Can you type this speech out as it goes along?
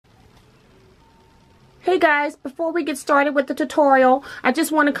Hey guys, before we get started with the tutorial, I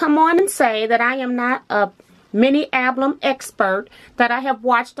just want to come on and say that I am not a mini album expert, that I have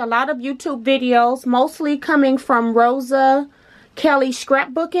watched a lot of YouTube videos, mostly coming from Rosa Kelly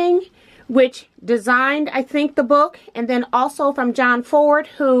Scrapbooking, which designed, I think, the book, and then also from John Ford,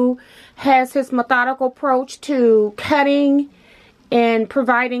 who has his methodical approach to cutting and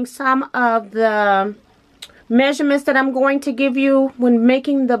providing some of the measurements that I'm going to give you when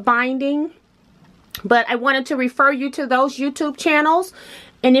making the binding. But I wanted to refer you to those YouTube channels.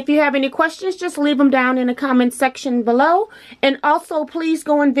 And if you have any questions, just leave them down in the comment section below. And also, please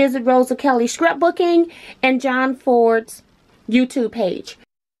go and visit Rosa Kelly Scrapbooking and John Ford's YouTube page.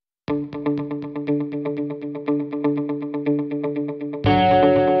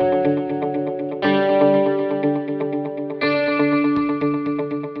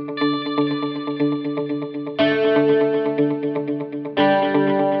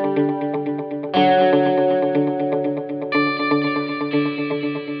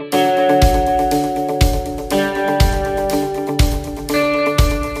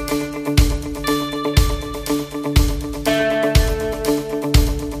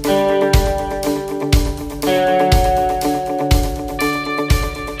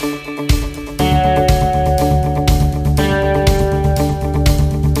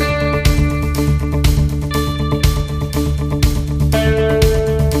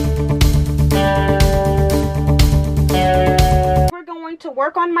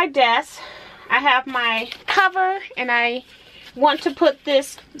 Work on my desk. I have my cover and I want to put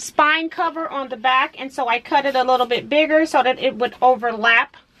this spine cover on the back, and so I cut it a little bit bigger so that it would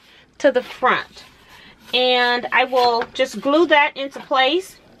overlap to the front, and I will just glue that into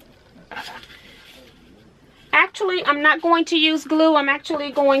place. Actually, I'm not going to use glue. I'm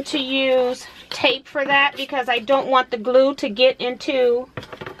actually going to use tape for that, because I don't want the glue to get into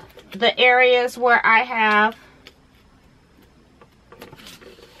the areas where I have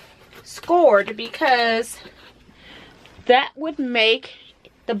scored, because that would make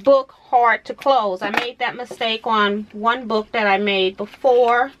the book hard to close. I made that mistake on one book that I made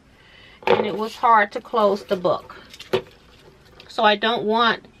before, and it was hard to close the book. So I don't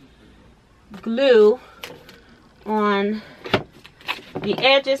want glue on the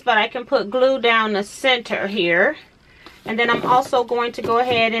edges, but I can put glue down the center here. And then I'm also going to go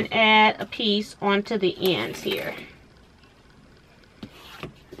ahead and add a piece onto the ends here.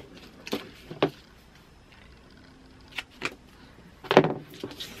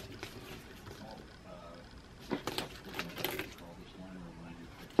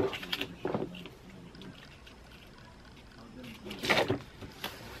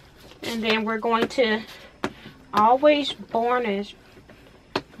 And then we're going to always varnish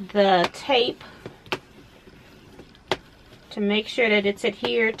the tape to make sure that it's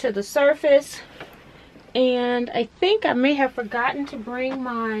adhered to the surface. And I think I may have forgotten to bring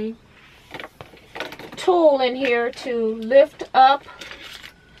my tool in here to lift up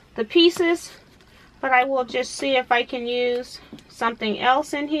the pieces, but I will just see if I can use something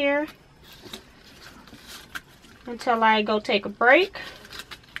else in here until I go take a break.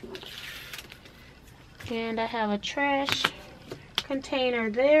 And I have a trash container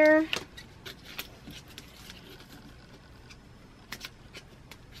there.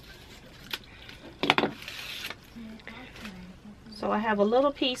 So I have a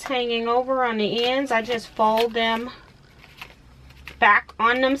little piece hanging over on the ends. I just fold them back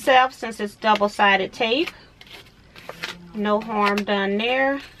on themselves since it's double-sided tape. No harm done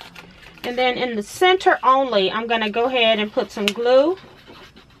there. And then in the center only, I'm going to go ahead and put some glue.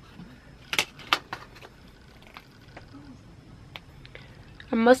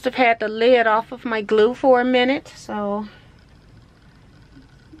 I must have had the lid off of my glue for a minute, so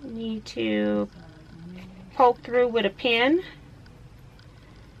I need to poke through with a pin.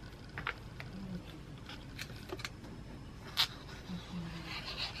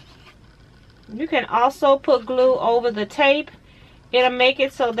 You can also put glue over the tape. It'll make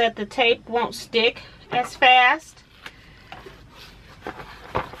it so that the tape won't stick as fast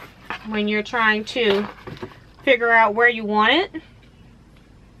when you're trying to figure out where you want it.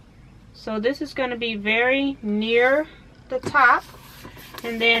 So this is going to be very near the top,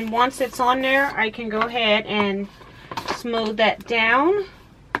 and then once it's on there, I can go ahead and smooth that down,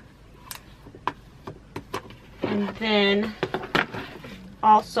 and then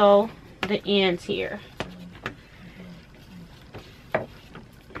also the ends here.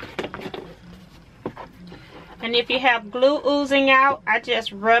 And if you have glue oozing out, I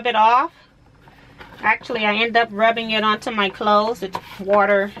just rub it off. Actually, I end up rubbing it onto my clothes. It's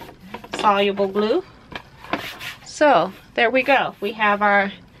water soluble glue. So there we go. We have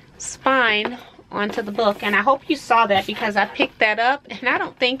our spine onto the book. And I hope you saw that because I picked that up and I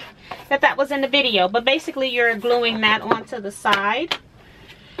don't think that that was in the video. But basically you're gluing that onto the side.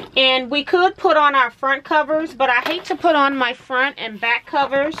 And we could put on our front covers, but I hate to put on my front and back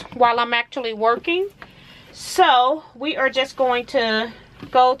covers while I'm actually working. So we are just going to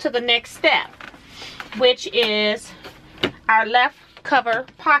go to the next step, which is our left cover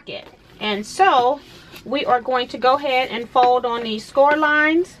pocket. And so we are going to go ahead and fold on these score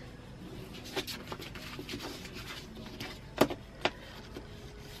lines.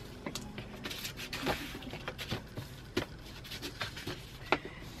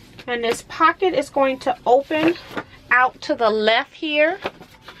 And this pocket is going to open out to the left here.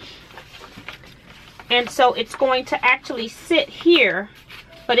 And so it's going to actually sit here,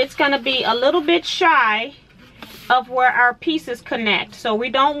 but it's going to be a little bit shy of where our pieces connect. So we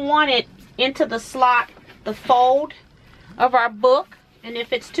don't want it into the slot, the fold of our book. And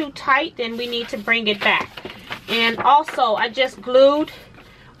if it's too tight, then we need to bring it back. And also I just glued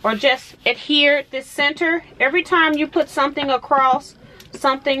or just adhered this center. Every time you put something across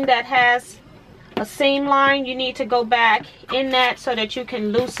something that has a seam line, you need to go back in that so that you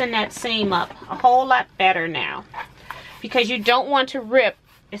can loosen that seam up a whole lot better now, because you don't want to rip,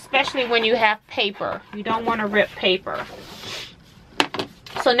 especially when you have paper. You don't want to rip paper.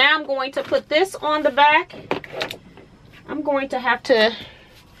 So now I'm going to put this on the back. I'm going to have to,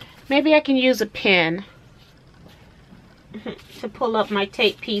 maybe I can use a pin to pull up my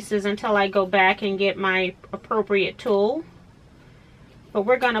tape pieces until I go back and get my appropriate tool. But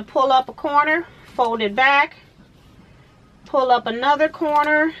we're going to pull up a corner, fold it back, pull up another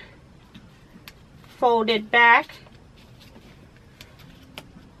corner, fold it back,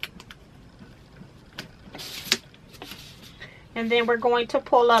 and then we're going to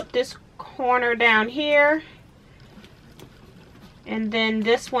pull up this corner down here, and then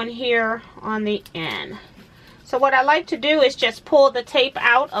this one here on the end. So what I like to do is just pull the tape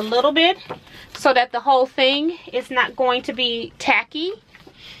out a little bit so that the whole thing is not going to be tacky.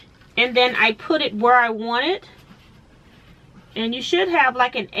 And then I put it where I want it. And you should have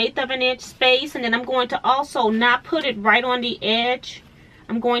like an 1/8 of an inch space. And then I'm going to also not put it right on the edge.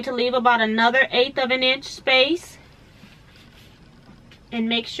 I'm going to leave about another 1/8 of an inch space. And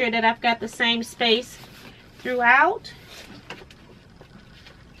make sure that I've got the same space throughout.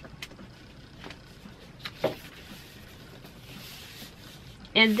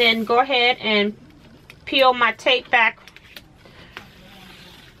 And then go ahead and peel my tape back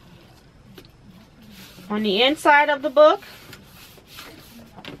on the inside of the book.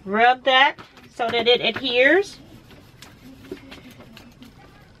 Rub that so that it adheres.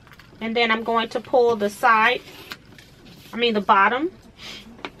 And then I'm going to pull the side, the bottom.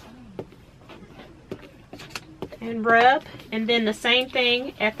 And rub. And then the same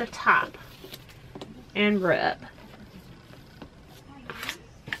thing at the top. And rub.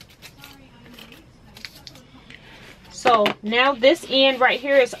 So now this end right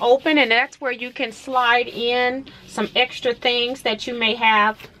here is open, and that's where you can slide in some extra things that you may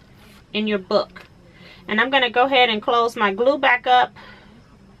have in your book. And I'm going to go ahead and close my glue back up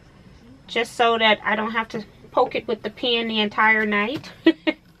just so that I don't have to poke it with the pen the entire night.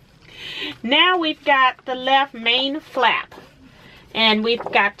 Now we've got the left main flap, and we've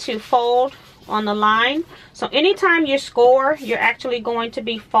got to fold on the line. So anytime you score, you're actually going to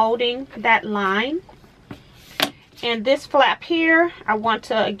be folding that line. And this flap here, I want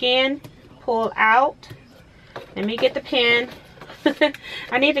to again pull out. Let me get the pen.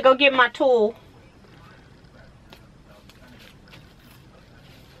 I need to go get my tool.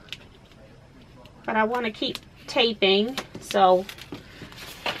 But I want to keep taping, so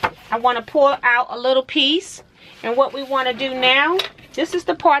I want to pull out a little piece. And what we want to do now, this is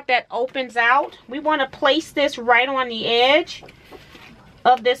the part that opens out. We want to place this right on the edge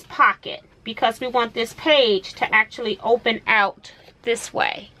of this pocket, because we want this page to actually open out this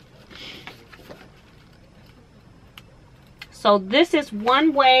way. So this is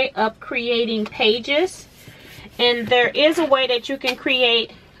one way of creating pages, and there is a way that you can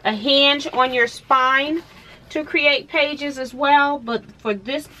create a hinge on your spine to create pages as well, but for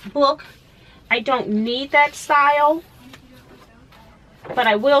this book I don't need that style, but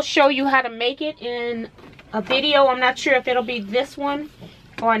I will show you how to make it in a video. I'm not sure if it'll be this one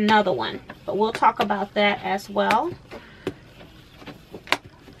or another one, but we'll talk about that as well.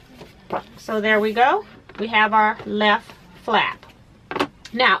 So there we go. We have our left flap.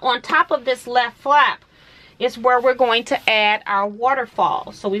 Now on top of this left flap is where we're going to add our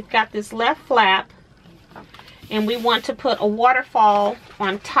waterfall. So we've got this left flap, and we want to put a waterfall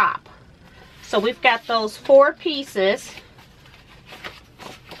on top. So we've got those 4 pieces,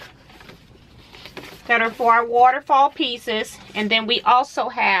 that are for our waterfall pieces. And then we also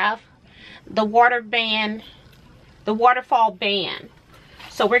have the waterfall band.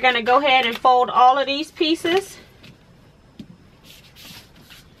 So we're going to go ahead and fold all of these pieces.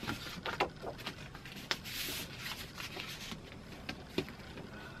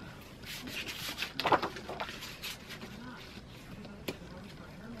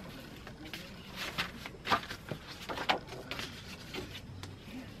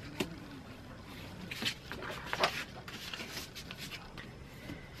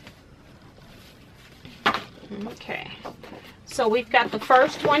 Okay, so we've got the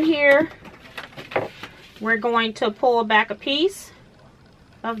first one here. We're going to pull back a piece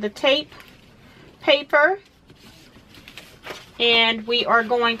of the tape paper, and we are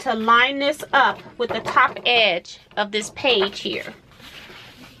going to line this up with the top edge of this page here.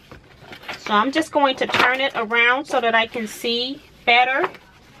 So I'm just going to turn it around so that I can see better,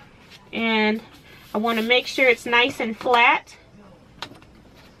 and I want to make sure it's nice and flat.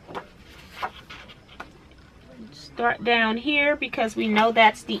 Start down here because we know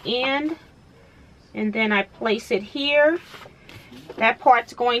that's the end, and then I place it here. That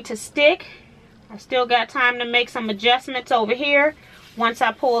part's going to stick. I still got time to make some adjustments over here. Once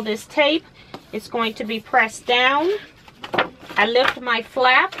I pull this tape, it's going to be pressed down. I lift my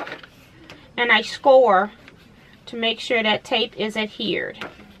flap and I score to make sure that tape is adhered.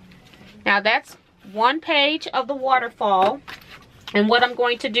 Now that's one page of the waterfall. And what I'm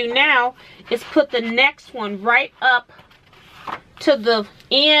going to do now is put the next one right up to the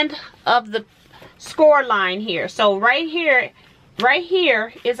end of the score line here. So right here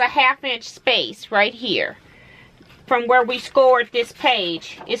is a 1/2 inch space right here from where we scored this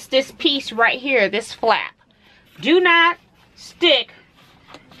page. It's this piece right here, this flap. Do not stick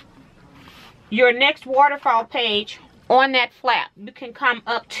your next waterfall page on that flap. You can come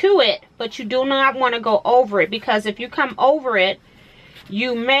up to it, but you do not want to go over it, because if you come over it,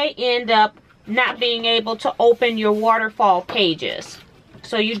 you may end up not being able to open your waterfall pages.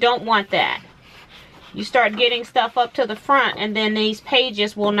 So you don't want that. You start getting stuff up to the front and then these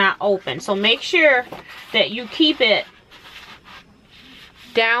pages will not open. So make sure that you keep it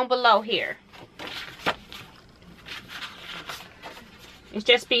down below here. It's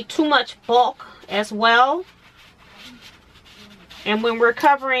just be too much bulk as well. And when we're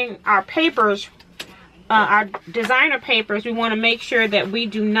covering our papers, our designer papers, we want to make sure that we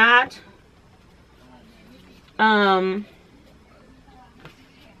do not and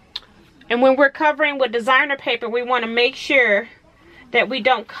when we're covering with designer paper, we want to make sure that we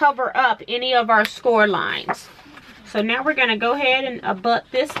don't cover up any of our score lines. So now we're going to go ahead and abut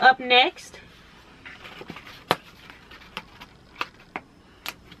this up next.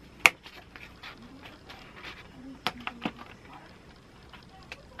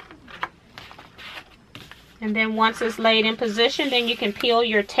 And then once it's laid in position, then you can peel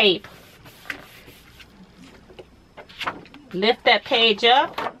your tape. Lift that page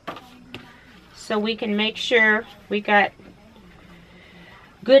up so we can make sure we got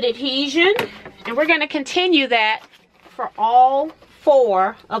good adhesion. And we're going to continue that for all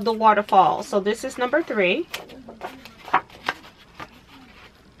 4 of the waterfalls. So this is number 3.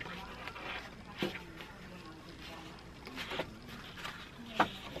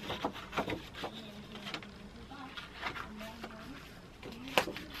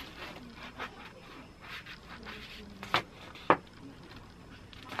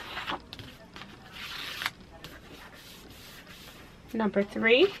 Number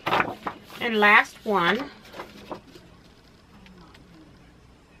 3 and last one.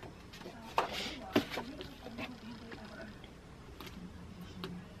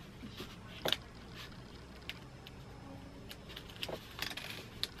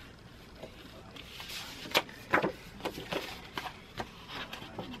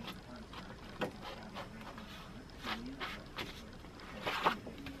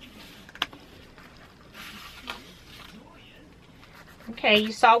 Okay,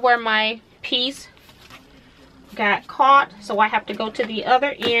 you saw where my piece got caught, so I have to go to the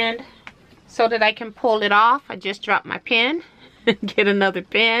other end so that I can pull it off. I just dropped my pen. Get another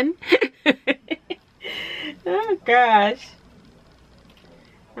pen. Oh gosh.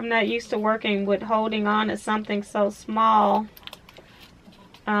 I'm not used to working with holding on to something so small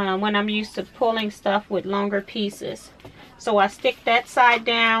when I'm used to pulling stuff with longer pieces. So I stick that side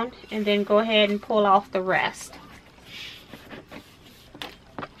down and then go ahead and pull off the rest.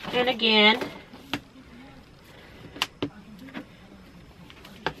 And again,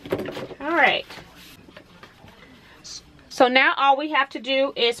 all right. So now all we have to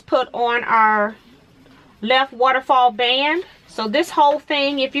do is put on our left waterfall band. So this whole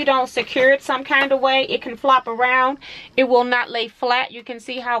thing, if you don't secure it some kind of way, it can flop around. It will not lay flat. You can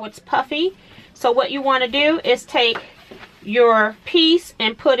see how it's puffy. So what you want to do is take your piece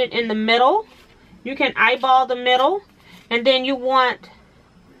and put it in the middle. You can eyeball the middle, and then you want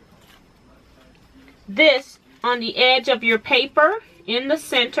this on the edge of your paper in the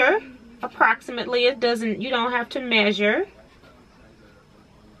center approximately. You don't have to measure.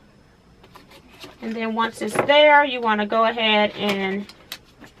 And then once it's there, you want to go ahead and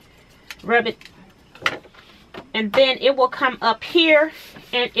rub it, and then it will come up here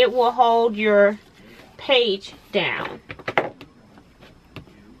and it will hold your page down.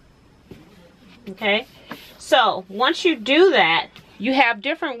 Okay, so once you do that, you have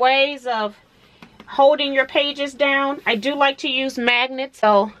different ways of holding your pages down. I do like to use magnets.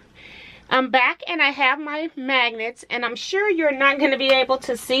 So I'm back and I have my magnets, and I'm sure you're not going to be able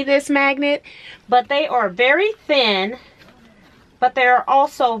to see this magnet, but they are very thin, but they're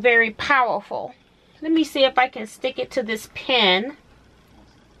also very powerful. Let me see if I can stick it to this pen.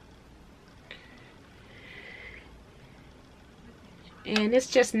 And it's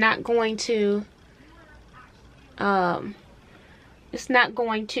just not going to,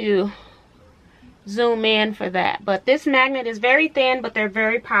 zoom in for that. But this magnet is very thin, but they're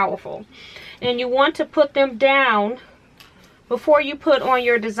very powerful. And you want to put them down before you put on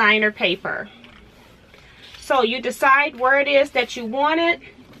your designer paper. So you decide where it is that you want it.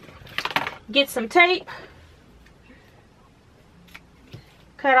 Get some tape.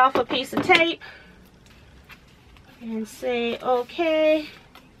 Cut off a piece of tape. And say, okay,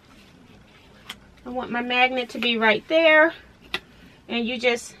 I want my magnet to be right there. And you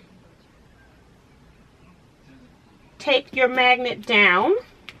just take your magnet down.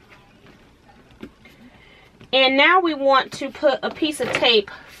 And now we want to put a piece of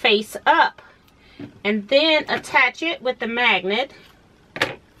tape face up and then attach it with the magnet.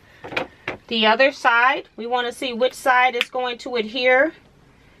 The other side, we want to see which side is going to adhere.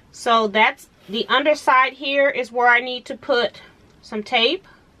 So that's the underside. Here is where I need to put some tape.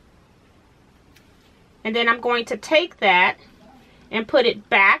 And then I'm going to take that and put it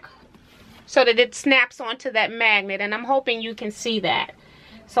back so that it snaps onto that magnet, and I'm hoping you can see that.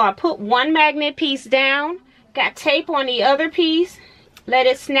 So I put one magnet piece down, got tape on the other piece, let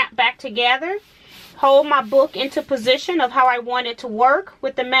it snap back together, hold my book into position of how I want it to work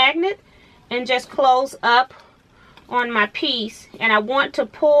with the magnet, and just close up on my piece. And I want to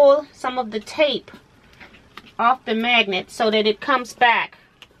pull some of the tape off the magnet so that it comes back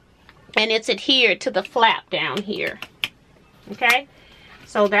and it's adhered to the flap down here. Okay,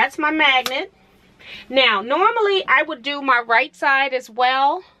 so that's my magnet. Now normally I would do my right side as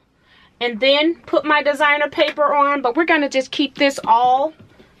well and then put my designer paper on, but we're going to just keep this all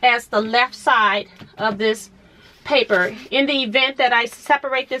as the left side of this paper in the event that I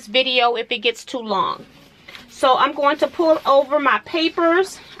separate this video if it gets too long. So I'm going to pull over my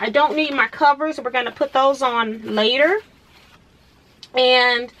papers. I don't need my covers. We're going to put those on later.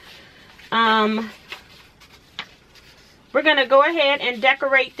 And we're going to go ahead and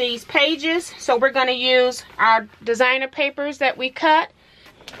decorate these pages. So we're going to use our designer papers that we cut.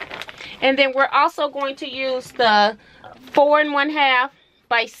 And then we're also going to use the 4 1/2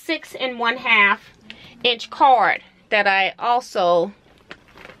 by 6 1/2 inch card that I also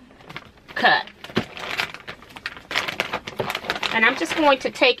cut. And I'm just going to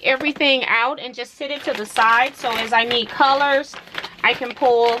take everything out and just sit it to the side, so as I need colors, I can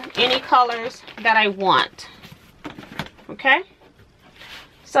pull any colors that I want. Okay?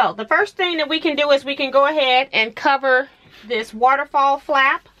 So the first thing that we can do is we can go ahead and cover this waterfall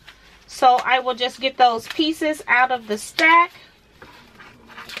flap. So I will just get those pieces out of the stack.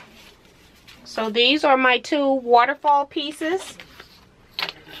 So these are my 2 waterfall pieces.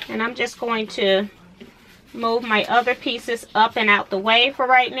 And I'm just going to move my other pieces up and out the way for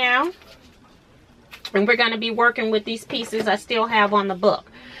right now. And we're going to be working with these pieces I still have on the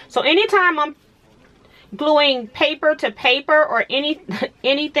book. So anytime I'm gluing paper to paper or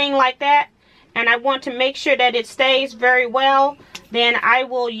anything like that, and I want to make sure that it stays very well, then I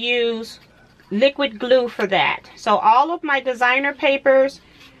will use liquid glue for that. So all of my designer papers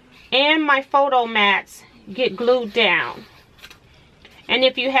and my photo mats get glued down. And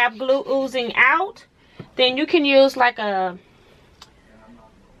if you have glue oozing out, then you can use like a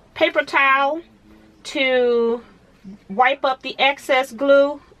paper towel to wipe up the excess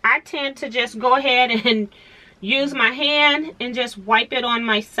glue. I tend to just go ahead and use my hand and just wipe it on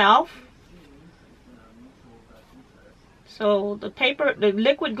myself. So the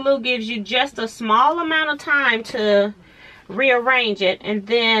liquid glue gives you just a small amount of time to rearrange it, and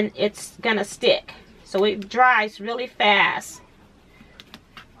then it's gonna stick. so it dries really fast.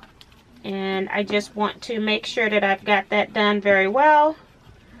 And I just want to make sure that I've got that done very well.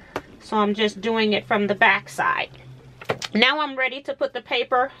 So I'm just doing it from the back side. Now I'm ready to put the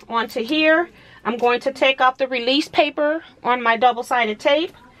paper onto here. I'm going to take off the release paper on my double-sided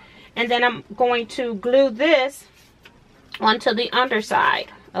tape. And then I'm going to glue this onto the underside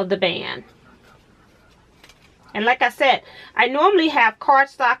of the band. And like I said, I normally have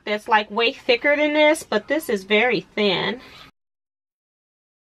cardstock that's like way thicker than this, but this is very thin.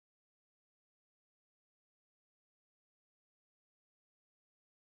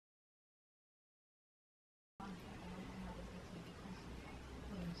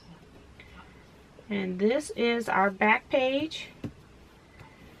 And this is our back page.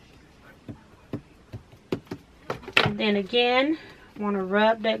 And then again, want to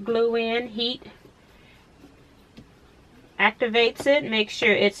rub that glue in. Heat activates it, make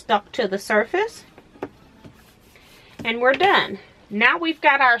sure it's stuck to the surface. And we're done. Now we've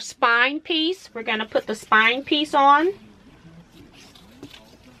got our spine piece. We're going to put the spine piece on.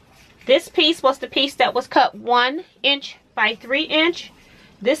 This piece was the piece that was cut 1 inch by 3 inch.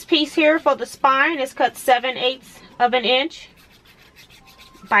 This piece here for the spine is cut 7/8 of an inch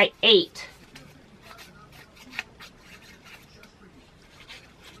by 8.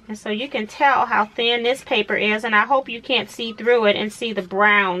 And so you can tell how thin this paper is, and I hope you can't see through it and see the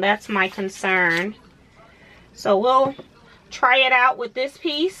brown. That's my concern. So we'll try it out with this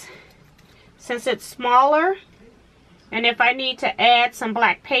piece since it's smaller. And if I need to add some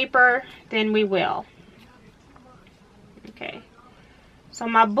black paper, then we will. Okay. So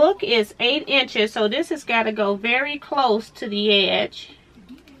my book is 8 inches, so this has got to go very close to the edge.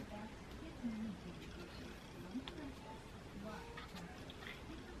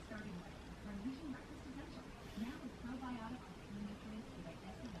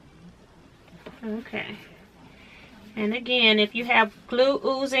 Okay. And again, if you have glue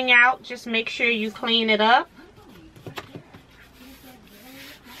oozing out, just make sure you clean it up.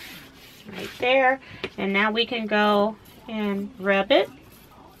 Right there. And now we can go and rub it.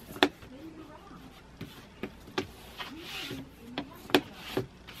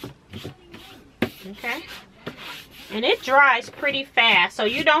 Okay. And it dries pretty fast, so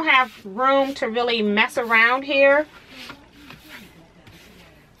you don't have room to really mess around here.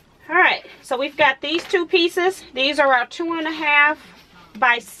 Alright, so we've got these two pieces. These are our 2.5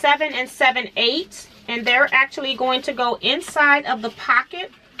 by 7 7/8, and they're actually going to go inside of the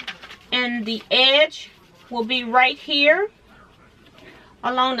pocket, and the edge will be right here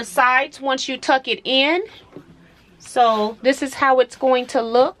along the sides once you tuck it in. So this is how it's going to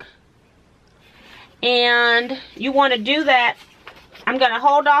look, and you want to do that. I'm going to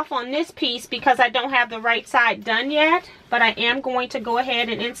hold off on this piece because I don't have the right side done yet, but I am going to go ahead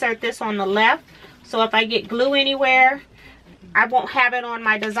and insert this on the left, so if I get glue anywhere, I won't have it on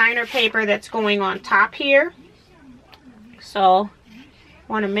my designer paper that's going on top here. So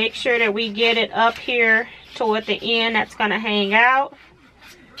want to make sure that we get it up here toward the end that's going to hang out.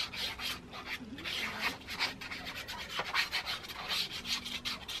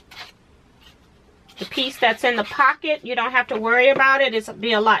 The piece that's in the pocket, you don't have to worry about it. It'll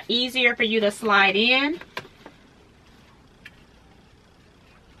be a lot easier for you to slide in.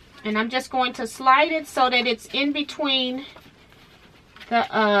 And I'm just going to slide it so that it's in between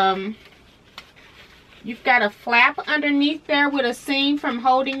the, you've got a flap underneath there with a seam from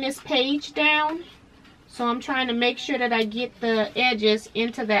holding this page down. So I'm trying to make sure that I get the edges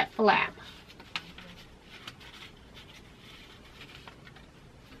into that flap.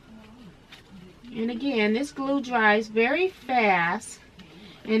 And again, this glue dries very fast,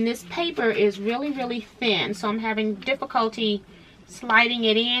 and this paper is really, really thin, so I'm having difficulty sliding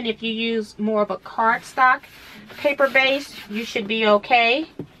it in. If you use more of a cardstock paper base, you should be okay.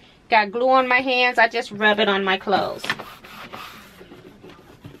 Got glue on my hands, I just rub it on my clothes.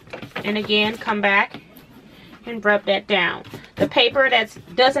 And again, come back and rub that down. The paper that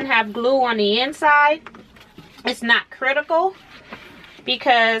doesn't have glue on the inside, it's not critical,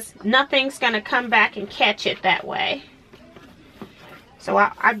 because nothing's going to come back and catch it that way. So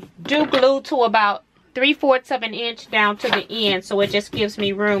I do glue to about 3/4 of an inch down to the end, so it just gives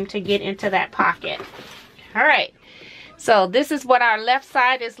me room to get into that pocket. Alright, so this is what our left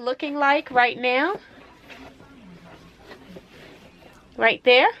side is looking like right now. Right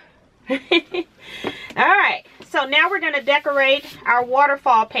there. Alright, so now we're going to decorate our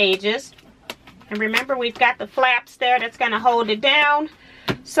waterfall pages. And remember, we've got the flaps there that's going to hold it down.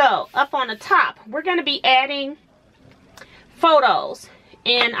 So up on the top, we're going to be adding photos.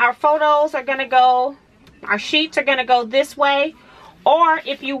 And our photos are going to go, our sheets are going to go this way. Or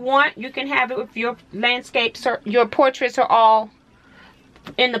if you want, you can have it if your landscapes or your portraits are all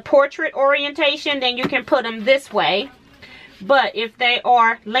in the portrait orientation, then you can put them this way. But if they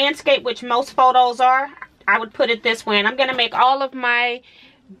are landscape, which most photos are, I would put it this way. And I'm going to make all of my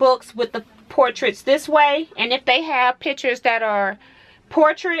books with the portraits this way. And if they have pictures that are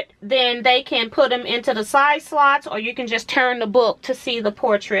portrait, then they can put them into the side slots, or you can just turn the book to see the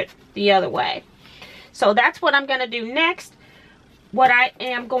portrait the other way. So that's what I'm going to do next. What I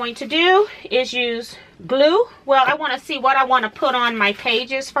am going to do is use glue. Well, I want to see what I want to put on my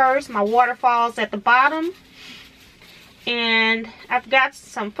pages first. My waterfalls at the bottom. And I've got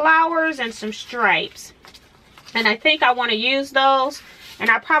some flowers and some stripes. And I think I want to use those. And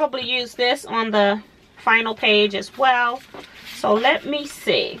I'll probably use this on the final page as well. So let me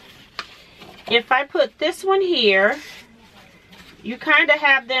see. If I put this one here, you kind of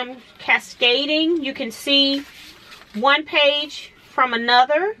have them cascading. You can see one page from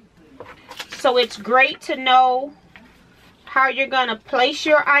another. So it's great to know how you're going to place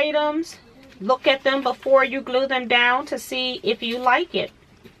your items. Look at them before you glue them down to see if you like it.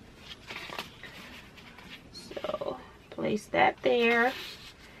 So place that there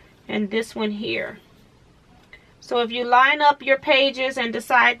and this one here. So if you line up your pages and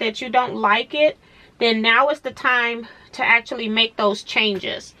decide that you don't like it, then now is the time to actually make those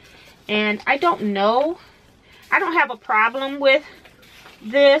changes. And I don't know. I don't have a problem with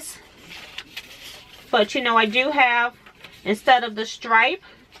this. But you know, I do have, instead of the stripe,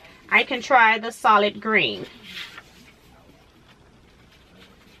 I can try the solid green.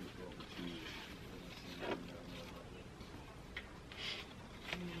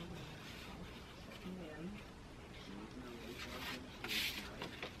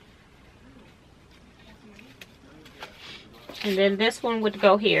 And then this one would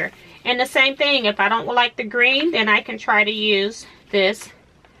go here. And the same thing, if I don't like the green, then I can try to use this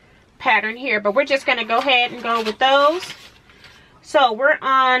pattern here. But we're just going to go ahead and go with those. So we're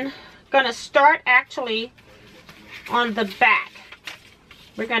going to start actually on the back.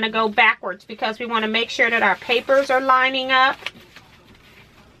 We're going to go backwards because we want to make sure that our papers are lining up.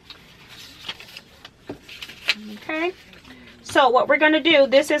 Okay. So what we're going to do,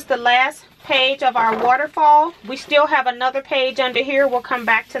 this is the last page of our waterfall. We still have another page under here. We'll come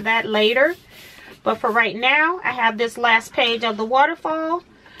back to that later. But for right now, I have this last page of the waterfall.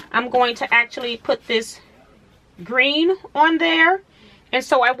 I'm going to actually put this green on there. And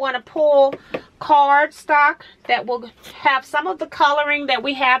so I want to pull cardstock that will have some of the coloring that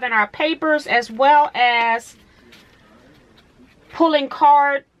we have in our papers, as well as pulling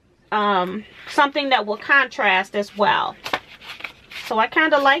card, something that will contrast as well. So I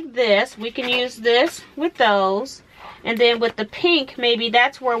kind of like this. We can use this with those. And then with the pink, maybe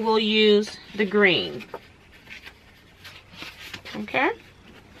that's where we'll use the green. Okay.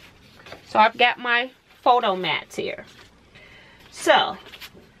 So I've got my photo mats here. So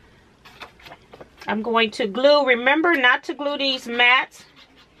I'm going to glue. Remember not to glue these mats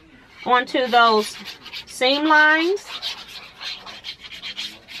onto those seam lines.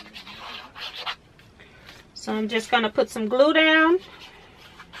 So I'm just going to put some glue down.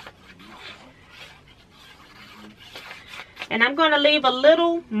 And I'm going to leave a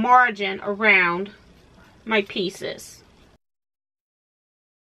little margin around my pieces.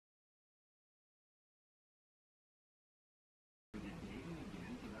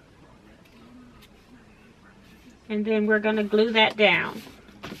 And then we're going to glue that down.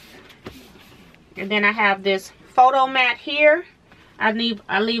 And then I have this photo mat here. I leave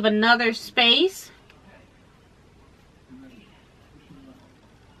another space.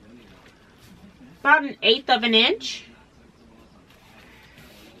 About 1/8 of an inch.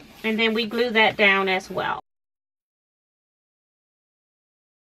 And then we glue that down as well.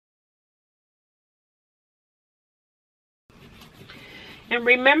 And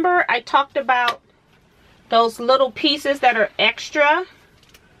remember, I talked about those little pieces that are extra.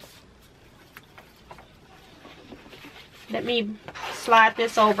 Let me slide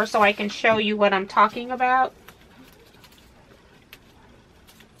this over so I can show you what I'm talking about.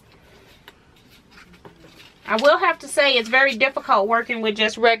 I will have to say it's very difficult working with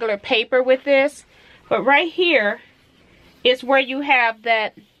just regular paper with this. But right here is where you have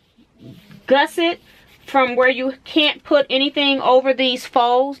that gusset from where you can't put anything over these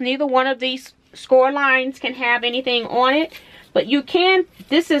folds. Neither one of these score lines can have anything on it. But you can,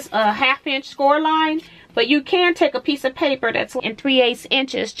 this is a 1/2 inch score line. But you can take a piece of paper that's in 3/8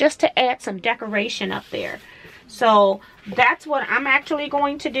 inches just to add some decoration up there. So that's what I'm actually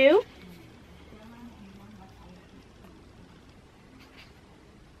going to do.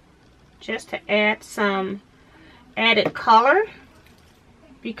 Just to add some added color.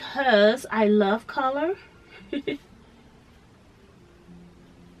 because I love color.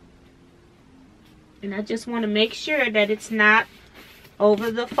 And I just want to make sure that it's not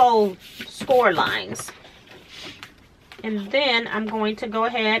over the fold score lines. And then I'm going to go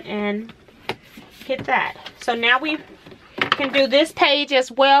ahead and hit that. So now we can do this page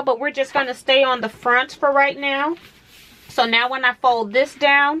as well, but we're just going to stay on the front for right now. So now when I fold this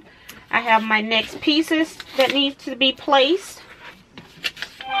down, I have my next pieces that need to be placed,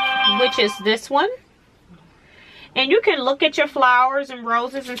 which is this one. And you can look at your flowers and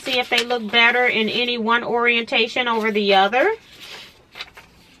roses and see if they look better in any one orientation over the other.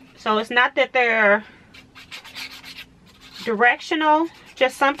 So it's not that they're directional,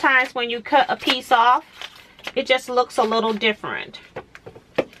 just sometimes when you cut a piece off, it just looks a little different.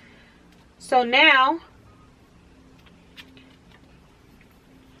 So now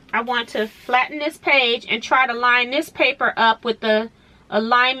I want to flatten this page and try to line this paper up with the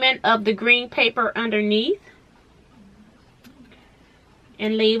alignment of the green paper underneath.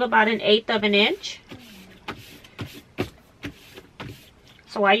 And leave about 1/8 of an inch.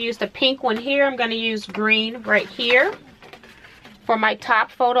 So I used a pink one here. I'm going to use green right here for my top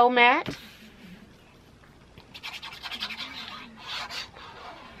photo mat.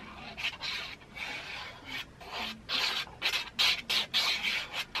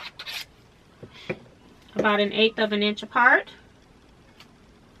 About 1/8 of an inch apart.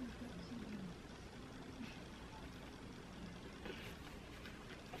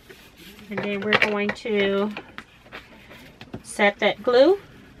 And then we're going to set that glue.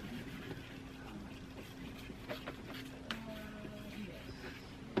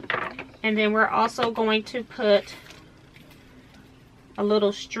 And then we're also going to put a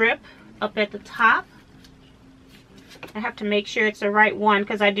little strip up at the top. I have to make sure it's the right one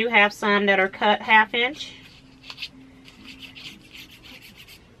because I do have some that are cut 1/2 inch.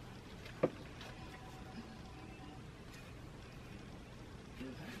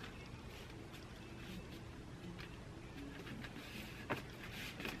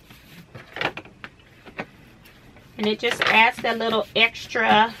 And it just adds that little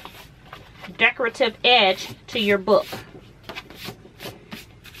extra decorative edge to your book.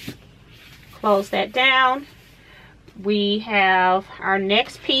 Close that down. We have our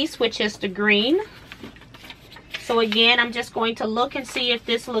next piece, which is the green. So again, I'm just going to look and see if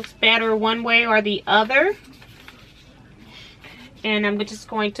this looks better one way or the other. And I'm just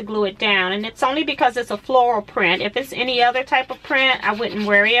going to glue it down. And it's only because it's a floral print. If it's any other type of print, I wouldn't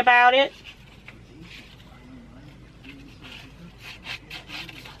worry about it.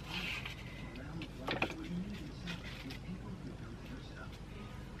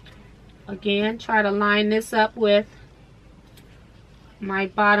 Again, try to line this up with my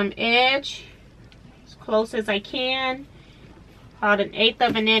bottom edge as close as I can. About 1/8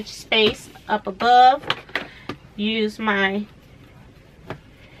 of an inch space up above. Use my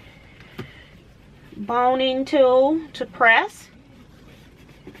boning tool to press.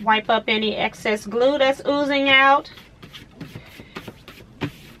 Wipe up any excess glue that's oozing out.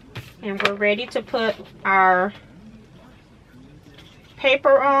 And we're ready to put our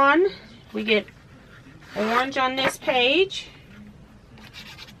paper on. We get orange on this page.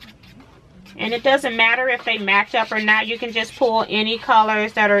 And it doesn't matter if they match up or not. You can just pull any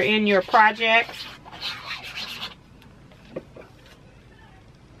colors that are in your project.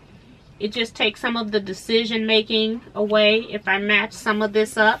 It just takes some of the decision making away if I match some of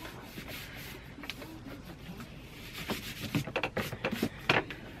this up.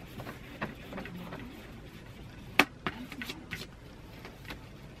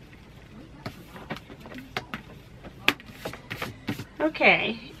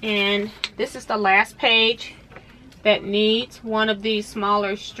 Okay, and this is the last page that needs one of these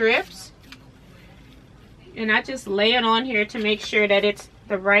smaller strips. And I just lay it on here to make sure that it's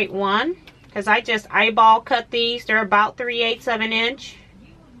the right one, because I just eyeball cut these. They're about 3/8 of an inch.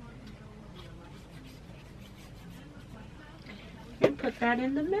 And put that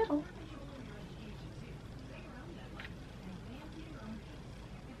in the middle.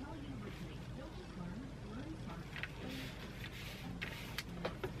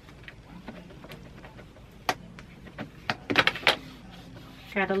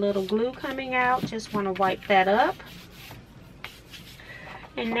 Got a little glue coming out, just want to wipe that up.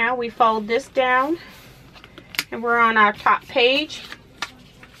 And now we fold this down and we're on our top page.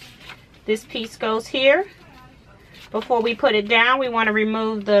 This piece goes here. Before we put it down, we want to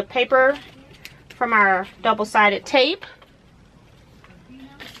remove the paper from our double-sided tape.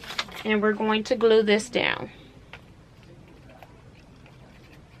 And we're going to glue this down.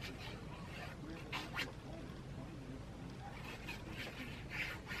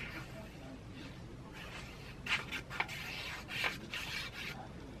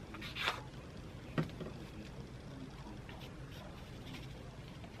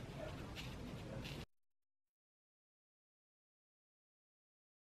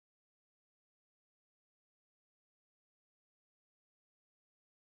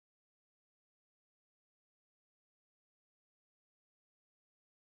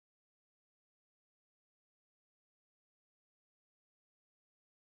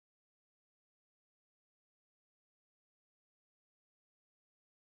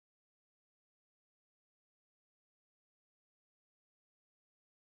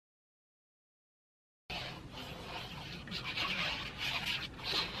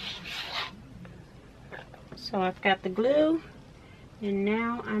 So I've got the glue, and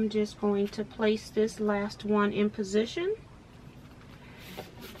now I'm just going to place this last one in position.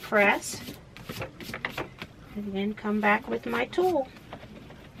 Press, and then come back with my tool.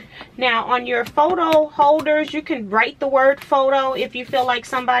 Now on your photo holders, you can write the word photo if you feel like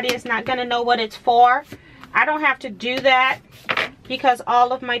somebody is not going to know what it's for. I don't have to do that because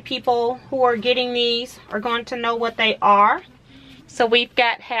all of my people who are getting these are going to know what they are. So we've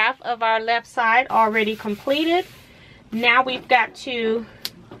got half of our left side already completed. Now we've got to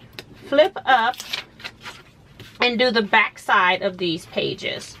flip up and do the back side of these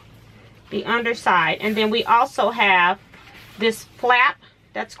pages, the underside. And then we also have this flap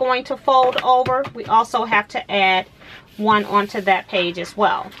that's going to fold over. We also have to add one onto that page as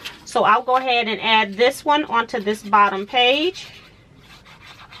well. So I'll go ahead and add this one onto this bottom page,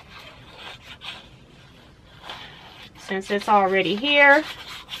 since it's already here.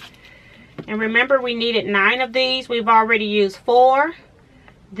 And remember, we needed 9 of these. We've already used 4.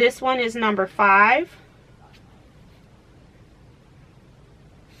 This one is number 5.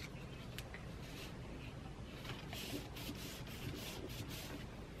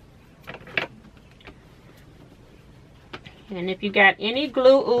 And if you got any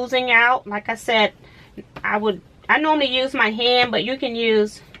glue oozing out, like I said, I normally use my hand, but you can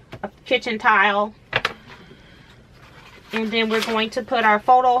use a kitchen towel. And then we're going to put our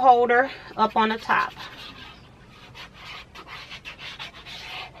photo holder up on the top.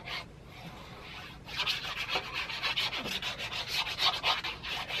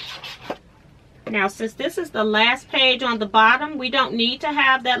 Now, since this is the last page on the bottom, we don't need to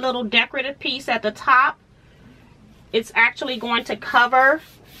have that little decorative piece at the top. It's actually going to cover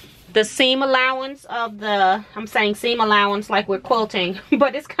the seam allowance of the, I'm saying seam allowance like we're quilting,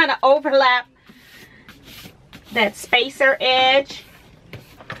 but it's kind of overlap that spacer edge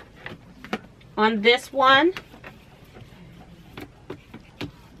on this one.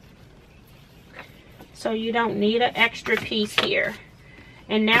 So you don't need an extra piece here.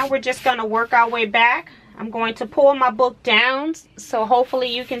 And now we're just going to work our way back. I'm going to pull my book down so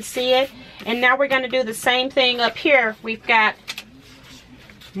hopefully you can see it. And now we're going to do the same thing up here. We've got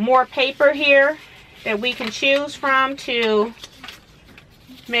more paper here that we can choose from to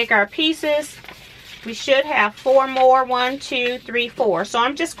make our pieces. We should have 4 more. 1, 2, 3, 4. So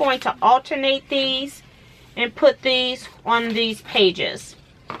I'm just going to alternate these and put these on these pages.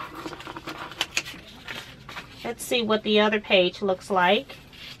 Let's see what the other page looks like.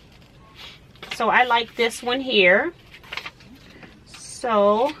 So I like this one here.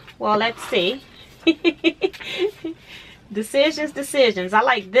 So, well, let's see. Decisions. I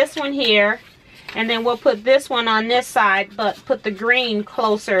like this one here. And then we'll put this one on this side, but put the green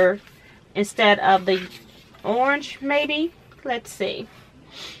closer instead of the orange, maybe. Let's see.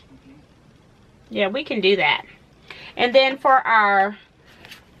 Yeah, we can do that. And then for our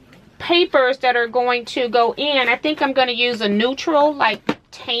papers that are going to go in, I think I'm going to use a neutral, like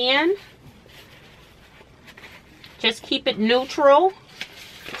tan. Just keep it neutral.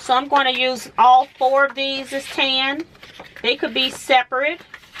 So I'm going to use all 4 of these as tan. They could be separate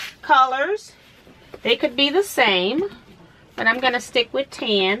colors. They could be the same. But I'm going to stick with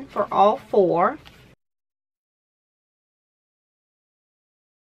tan for all 4.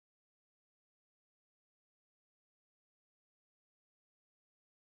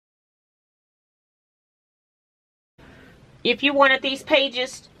 If you wanted these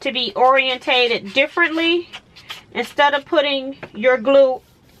pages to be orientated differently, instead of putting your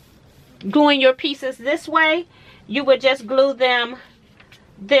gluing your pieces this way, you would just glue them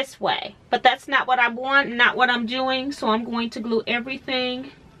this way. But that's not what I want, not what I'm doing. So I'm going to glue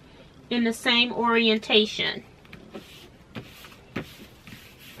everything in the same orientation.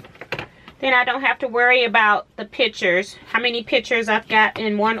 Then I don't have to worry about the pictures, how many pictures I've got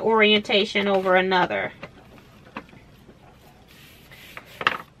in one orientation over another.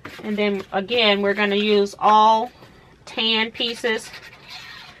 And then again, we're going to use all tan pieces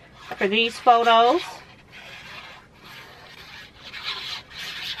for these photos.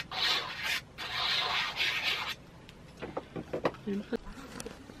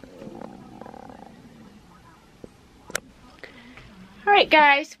 Alright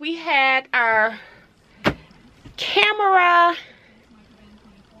guys, we had our camera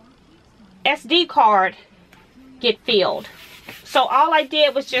SD card get filled. So all I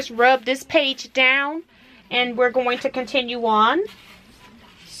did was just rub this page down and we're going to continue on.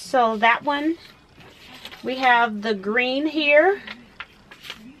 So that one, we have the green here.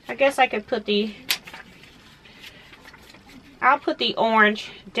 I guess I could put I'll put the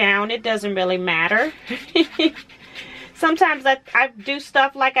orange down. It doesn't really matter. Sometimes I do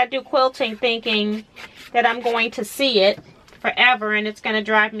stuff like I do quilting thinking that I'm going to see it forever and it's going to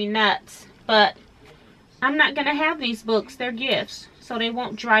drive me nuts. But I'm not going to have these books. They're gifts, so they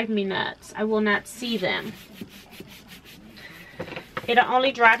won't drive me nuts. I will not see them. It'll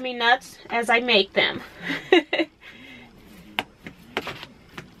only drive me nuts as I make them.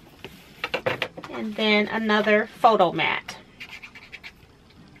 And then another photo mat.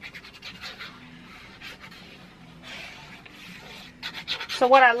 So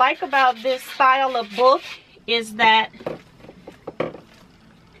what I like about this style of book is that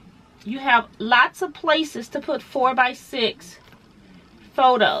you have lots of places to put 4x6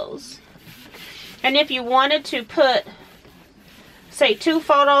 photos. And if you wanted to put, say, 2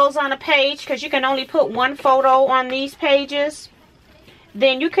 photos on a page, because you can only put 1 photo on these pages,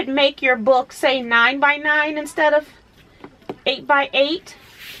 then you could make your book, say, 9x9 instead of 8x8.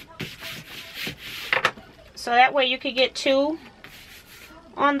 So that way you could get 2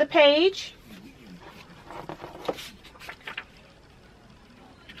 on the page.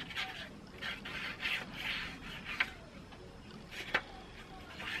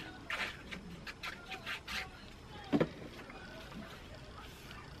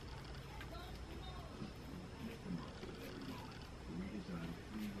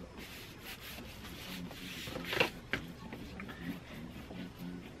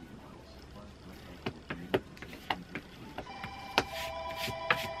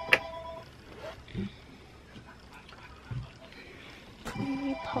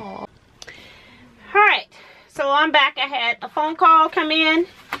 Alright, so I'm back. I had a phone call come in.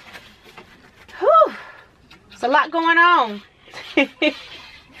 Whew, it's a lot going on.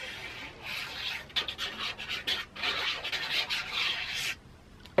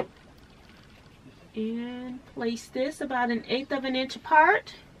 And place this about 1/8 of an inch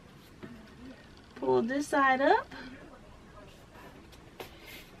apart. Pull this side up.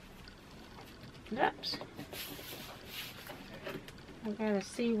 Oops. I gotta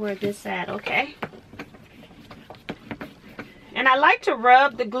see where this at, okay. And I like to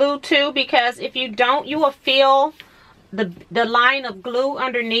rub the glue too, because if you don't, you will feel the line of glue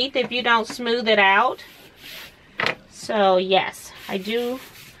underneath if you don't smooth it out. So yes, I do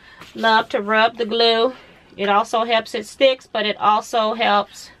love to rub the glue. It also helps it sticks, but it also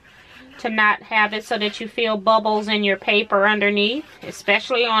helps to not have it so that you feel bubbles in your paper underneath,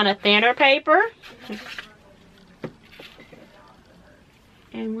 especially on a thinner paper.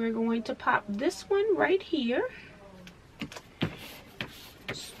 And we're going to pop this one right here.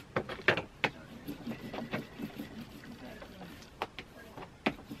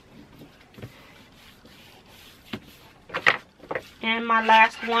 And my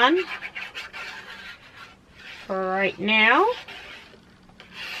last one for right now.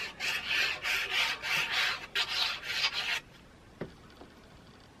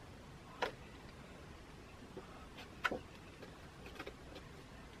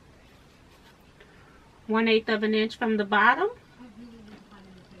 One-eighth of an inch from the bottom,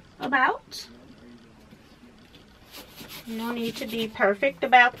 about. No need to be perfect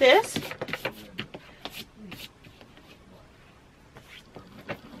about this.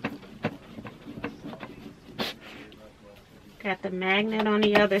 Got the magnet on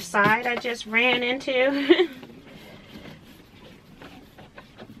the other side I just ran into.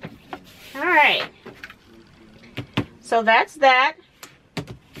 Alright, so that's that.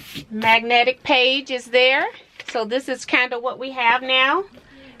 Magnetic page is there. So this is kind of what we have now.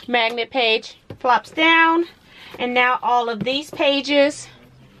 Magnet page flops down, and now all of these pages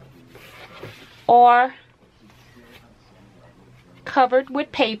are covered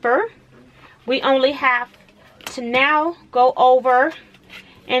with paper. We only have to now go over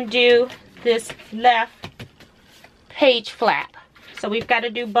and do this left page flap. So we've got to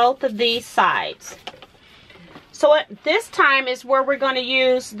do both of these sides. So at this time is where we're going to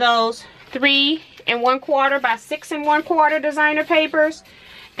use those 3 1/4 by 6 1/4 designer papers.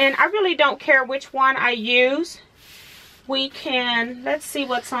 And I really don't care which one I use. We can, let's see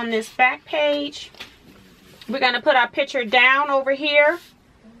what's on this back page. We're going to put our picture down over here.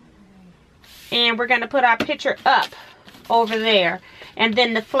 And we're going to put our picture up over there. And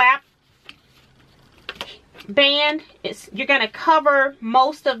then the flap band, you're going to cover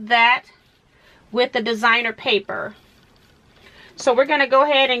most of that with the designer paper. So we're going to go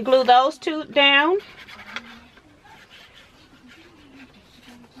ahead and glue those 2 down.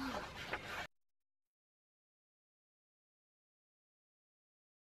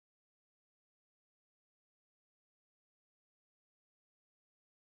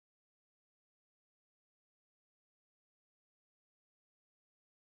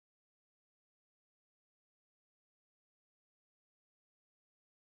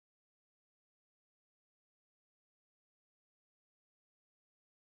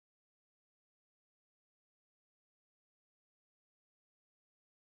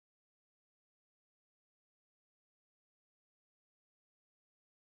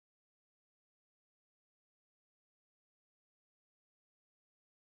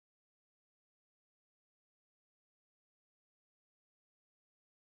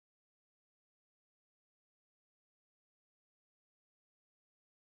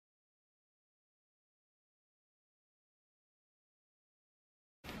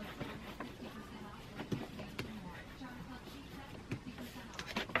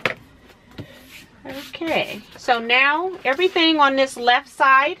 Okay, so now everything on this left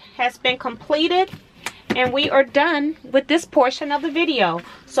side has been completed, and we are done with this portion of the video.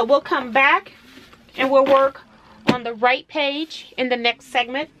 So we'll come back and we'll work on the right page in the next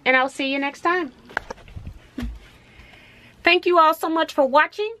segment, and I'll see you next time. Thank you all so much for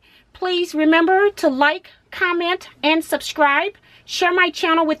watching. Please remember to like, comment, and subscribe. Share my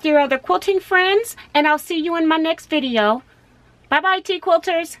channel with your other quilting friends, and I'll see you in my next video. Bye-bye,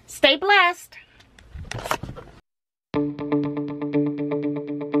 Teaquilters. Stay blessed.